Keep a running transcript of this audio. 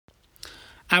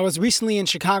I was recently in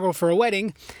Chicago for a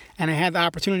wedding, and I had the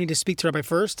opportunity to speak to Rabbi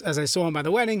First. As I saw him by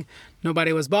the wedding,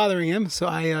 nobody was bothering him, so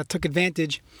I took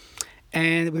advantage.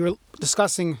 And we were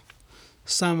discussing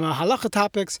some halacha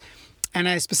topics, and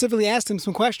I specifically asked him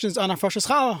some questions on Hafrashas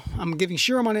Challah. I'm giving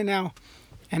shiurim on it now,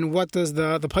 and what does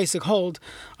the Pasuk hold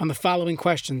on the following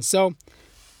questions. So,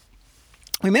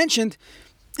 we mentioned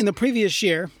in the previous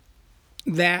year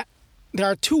that there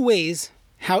are two ways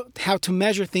how to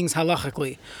measure things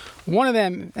halachically. One of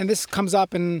them, and this comes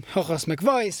up in Hilchos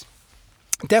Mikvos,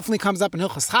 definitely comes up in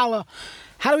Hilchos Challah.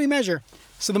 How do we measure?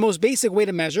 So the most basic way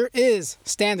to measure is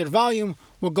standard volume.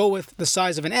 We'll go with the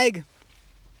size of an egg.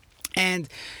 And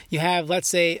you have, let's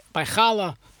say, by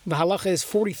Challah, the halacha is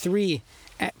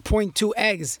 43.2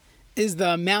 eggs is the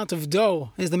amount of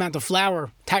dough, is the amount of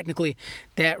flour, technically,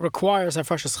 that requires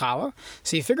Hafrashas Challah.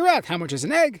 So you figure out how much is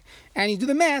an egg, and you do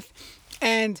the math,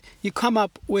 and you come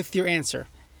up with your answer.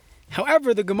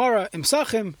 However, the Gemara in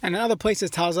Psachim and in other places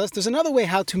tells us there's another way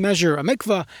how to measure a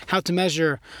mikvah, how to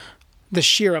measure the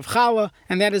shear of challah,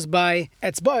 and that is by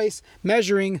etzbais,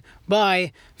 measuring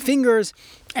by fingers.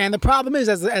 And the problem is,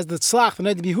 as the Tzlach, the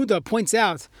Noda B'Yehuda, points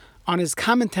out on his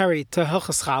commentary to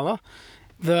Hilchos Challah,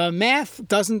 the math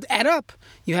doesn't add up.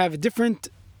 You have a different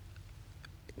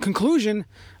conclusion,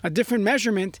 a different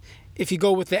measurement if you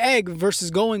go with the egg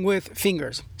versus going with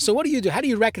fingers. So what do you do? How do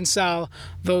you reconcile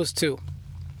those two?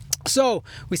 So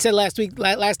we said last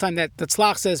time that the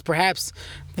Tzlach says perhaps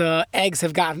the eggs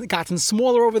have gotten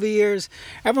smaller over the years.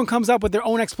 Everyone comes up with their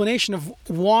own explanation of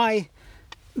why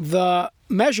the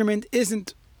measurement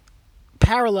isn't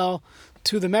parallel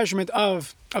to the measurement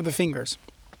of the fingers.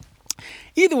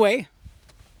 Either way,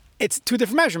 it's two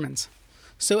different measurements.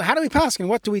 So how do we paskin?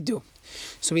 What do we do?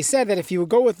 So we said that if you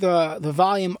go with the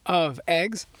volume of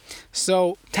eggs,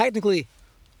 so technically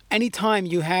anytime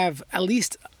you have at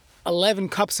least 11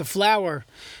 cups of flour,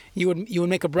 you would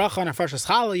make a bracha on Hafrashas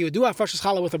Challah. You would do Hafrashas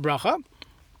Challah with a bracha,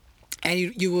 and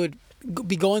you would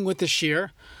be going with the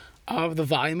shear of the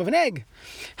volume of an egg.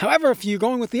 However, if you're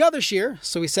going with the other shear,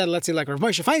 so we said, let's say like Rav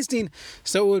Moshe Feinstein,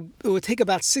 so it would take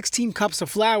about 16 cups of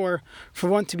flour for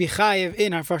one to be chayiv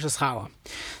in Hafrashas Challah.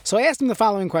 So I asked him the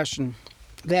following question,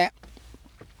 that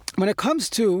when it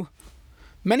comes to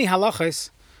many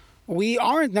halachas, we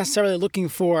aren't necessarily looking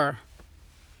for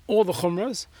all the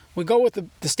chumras. We go with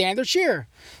the standard shear.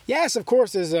 Yes, of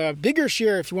course, there's a bigger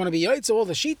shear if you want to be yaitz all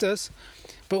the shitas.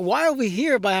 But why over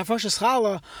here by Hafrashas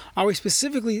Challah are we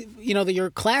specifically, that your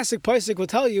classic pasuk will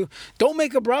tell you, don't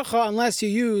make a bracha unless you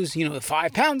use,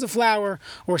 5 pounds of flour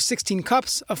or 16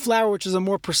 cups of flour, which is a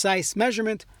more precise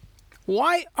measurement.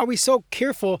 Why are we so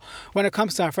careful when it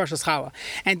comes to Hafrashas Challah?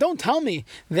 And don't tell me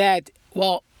that,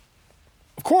 of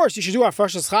course, you should do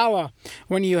Hafrashas Challah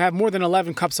when you have more than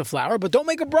 11 cups of flour, but don't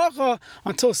make a bracha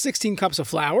until 16 cups of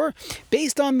flour,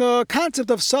 based on the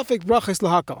concept of Safek Brachas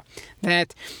Lahakal.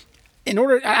 That in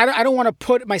order, I don't want to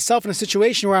put myself in a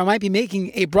situation where I might be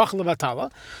making a bracha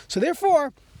levatala. So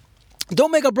therefore,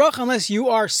 don't make a bracha unless you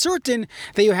are certain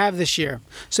that you have the shear.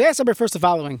 So I asked Rabbi First the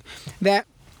following, that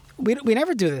we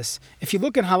never do this. If you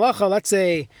look in halacha, let's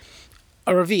say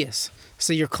a revius.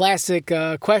 So your classic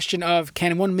question of,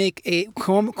 can one make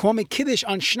kiddush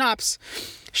on schnapps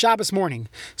Shabbos morning?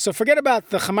 So forget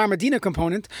about the Chamar Medina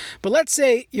component, but let's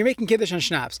say you're making kiddush on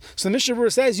schnapps. So the Mishnah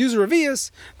Berurah says, use a revius.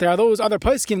 There are those other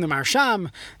poskim, the Marsham,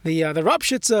 the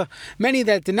Rabshitza, many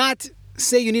that did not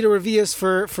say you need a revius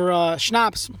for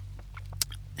schnapps,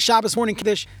 Shabbos morning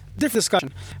kiddush. Different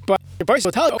discussion, but your price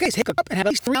will tell you, okay, take a cup and have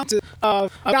at least 3 ounces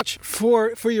of batch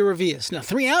for your revius. Now,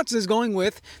 3 ounces is going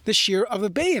with the shear of the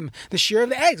bayim, the shear of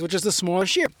the eggs, which is the smaller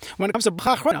shear. When it comes to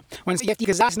bracha achrona, when you have to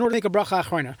gazaz in order to make a bracha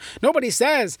achrona, nobody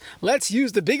says, let's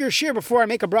use the bigger shear before I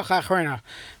make a bracha achrona.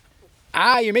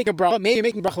 You're making a bracha, maybe you're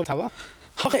making bracha l'tala.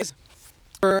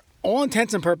 For all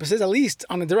intents and purposes, at least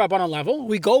on the D'Rabbanan level,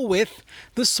 we go with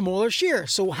the smaller shear.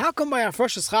 So how come by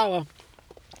Hafrashas Challah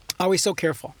are we so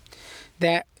careful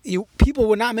that people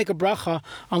would not make a bracha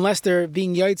unless they're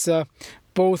being yaitza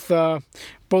both the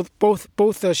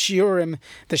shiurim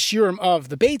of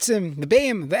the beitzim, the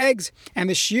bayim, the eggs, and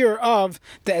the shear of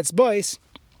the etzbais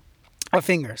of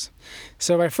fingers.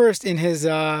 So Rabbi First, in his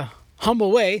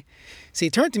humble way, so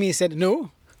he turned to me and said, "No,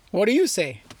 what do you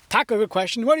say?" Taka, good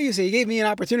question. What do you say? He gave me an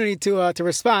opportunity to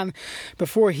respond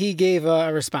before he gave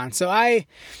a response. So I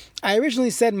originally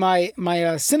said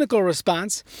my cynical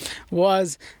response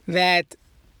was that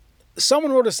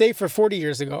someone wrote a sefer 40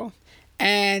 years ago,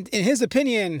 and in his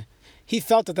opinion, he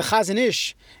felt that the Chazon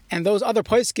Ish and those other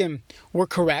poskim were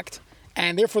correct,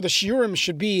 and therefore the shiurim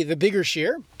should be the bigger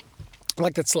shear,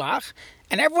 like the Tzlach,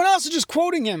 And everyone else is just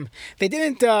quoting him. They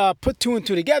didn't put two and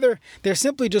two together. They're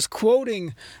simply just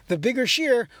quoting the bigger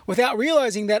shear without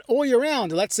realizing that all year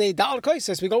round, let's say Dal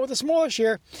Kaisis, we go with the smaller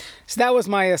shear. So that was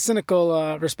my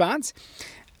cynical response.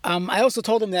 I also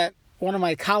told him that one of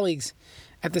my colleagues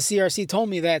at the CRC told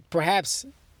me that perhaps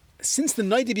since the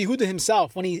Noda B'Yehuda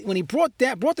himself, when he brought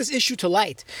this issue to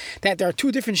light, that there are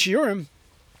two different shiurim,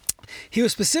 he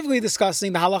was specifically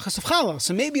discussing the halachas of challah.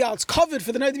 So maybe it's covered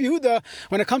for the Noda B'Yehuda.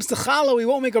 When it comes to challah, we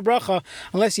won't make a bracha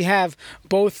unless you have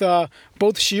both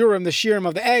shiurim, the shiurim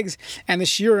of the eggs and the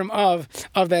shiurim of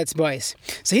the etzbais.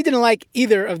 So he didn't like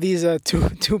either of these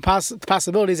two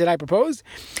possibilities that I proposed.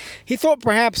 He thought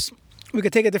perhaps we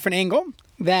could take a different angle,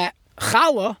 that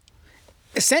challah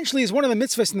essentially is one of the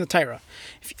mitzvahs in the Torah.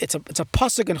 It's a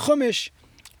pasuk in Chumash,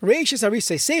 Reishis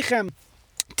Arisei Seichem,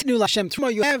 Tinu Lashem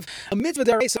Truma. You have a mitzvah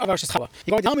deraisa of Rosh Hashanah.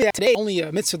 You're going to tell me that today only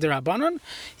a mitzvah derabanan?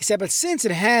 He said, but since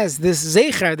it has this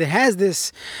zeicher, that has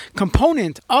this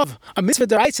component of a mitzvah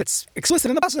deraisa, it's explicit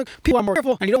in the pasuk, people are more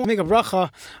careful, and you don't want to make a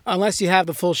bracha unless you have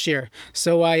the full share.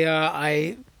 So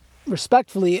I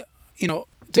respectfully,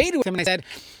 debated with him, and I said,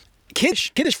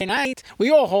 Kiddush Friday night, we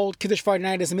all hold Kiddush Friday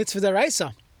night as a mitzvah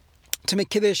deraisa, to make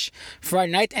Kiddush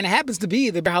Friday night, and it happens to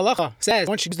be the Behalacha says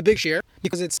one should use the big shear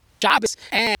because it's Shabbos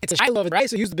and it's a Shiloh of it, right?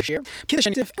 So use the big shear. Kiddush,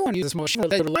 and if everyone uses motion,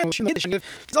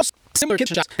 it's also similar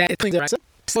Kiddush that it cleans the Raisa.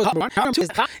 So is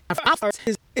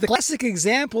the classic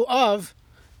example of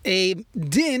a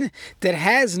din that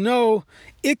has no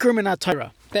ikr min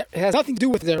Torah, that has nothing to do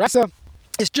with the Raisa.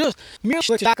 It's just mere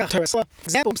Torah.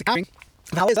 Example,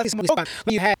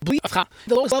 when you have bleed of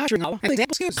the lowest level and the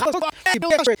example is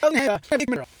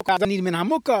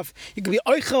you could be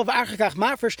oichel v'achakach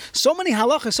mafresh. So many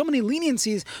halachas, so many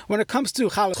leniencies when it comes to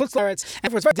challah chutzlaretz,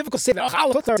 and it's very difficult to say that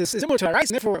challah chutzlaretz is similar to our rice,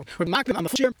 and therefore we're marking on the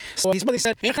full year. So he's really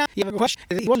said, you have a question.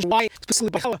 He wonders why specifically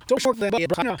by challah don't short for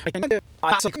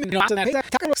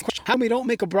how we don't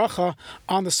make a bracha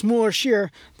on the smaller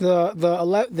shear, the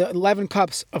 11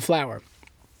 cups of flour.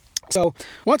 So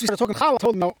once we started talking challah, I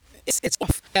told him no. It's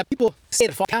off that people say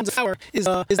that 5 pounds of flour is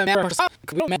a matter of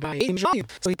we don't by 8 million.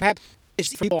 So he perhaps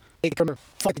people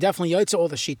definitely yaitza all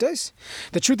the shitas.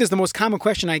 The truth is, the most common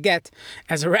question I get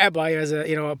as a rabbi, as a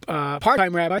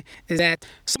part-time rabbi, is that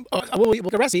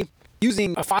the recipe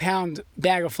using a 5-pound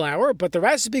bag of flour, but the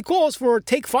recipe calls for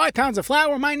take 5 pounds of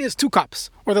flour minus 2 cups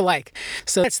or the like.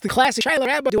 So that's the classic shaila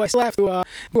rabbi. Do I still have to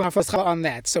do hafas challah on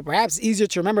that? So perhaps it's easier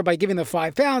to remember by giving the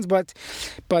 5 pounds, but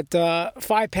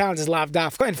 5 pounds is lav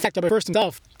dafka. In fact, the first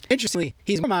himself, interestingly,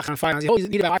 he's more on 5 pounds. He always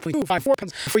need about 5.2, 4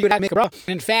 pounds before you would have to make a bracha.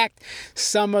 In fact,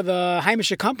 some of the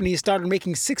Haimisha companies started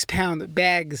making 6-pound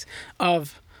bags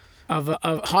of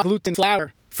hot gluten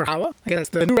flour for challah. I guess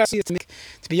the new recipe is to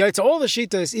be yaitza all the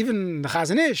shitas, even the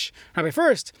Chazon Ish, Rabbi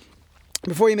first,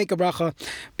 before you make a bracha.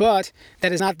 But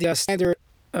that is not the standard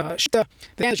shita.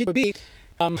 The standard shita would be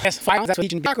 5 pounds. That's what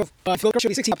he's in Yaakov. If you look at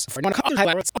 16 cups for 1 cup of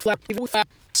flour, it's flour.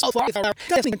 Salt flour,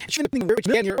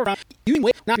 using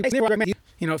weight, not if you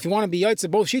want to be yaitza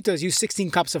both shitas, use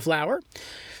 16 cups of flour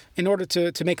in order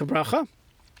to make a bracha,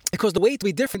 because the weight will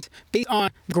be different based on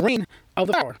the grain of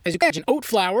the flour. As you can imagine, oat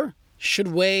flour should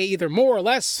weigh either more or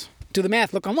less, do the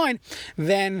math, look online,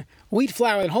 than wheat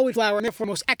flour and whole wheat flour, and therefore the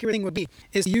most accurate thing would be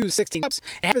is to use 16 cups.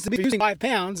 It happens to be using 5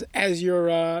 pounds as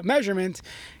your measurement.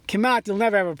 Kimat, you'll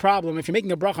never have a problem. If you're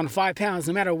making a bracha on 5 pounds,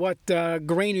 no matter what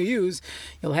grain you use,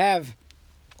 you'll have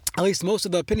at least most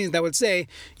of the opinions that would say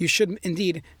you should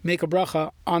indeed make a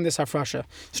bracha on this hafrasha.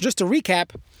 So just to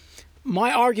recap,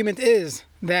 my argument is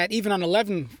that even on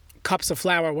 11 cups of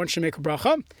flour, one should make a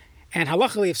bracha. And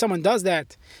halachically, if someone does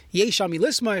that, yeshami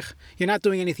lismach, you're not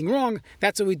doing anything wrong.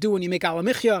 That's what we do when you make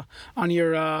alamichya on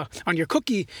your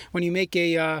cookie. When you make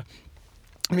a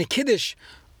kiddush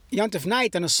yontif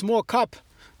night on a small cup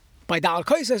by dal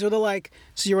kaises or the like,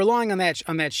 so you're relying on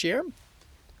that share.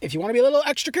 If you want to be a little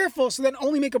extra careful, so then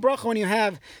only make a bracha when you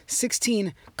have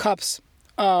 16 cups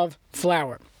of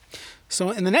flour.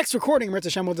 So in the next recording, Mirza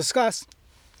Hashem will discuss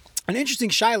an interesting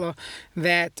shaila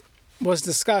that was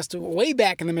discussed way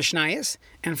back in the Mishnayos,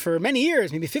 and for many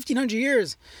years, maybe 1,500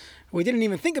 years, we didn't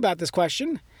even think about this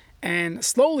question, and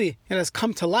slowly it has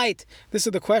come to light. This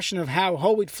is the question of how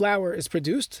whole wheat flour is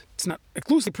produced. It's not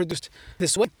exclusively produced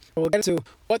this way. We'll get into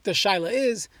what the shaila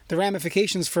is, the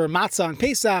ramifications for matzah and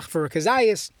Pesach, for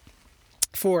kazayis,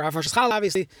 for Hafashas Challah,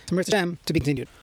 obviously, to be continued.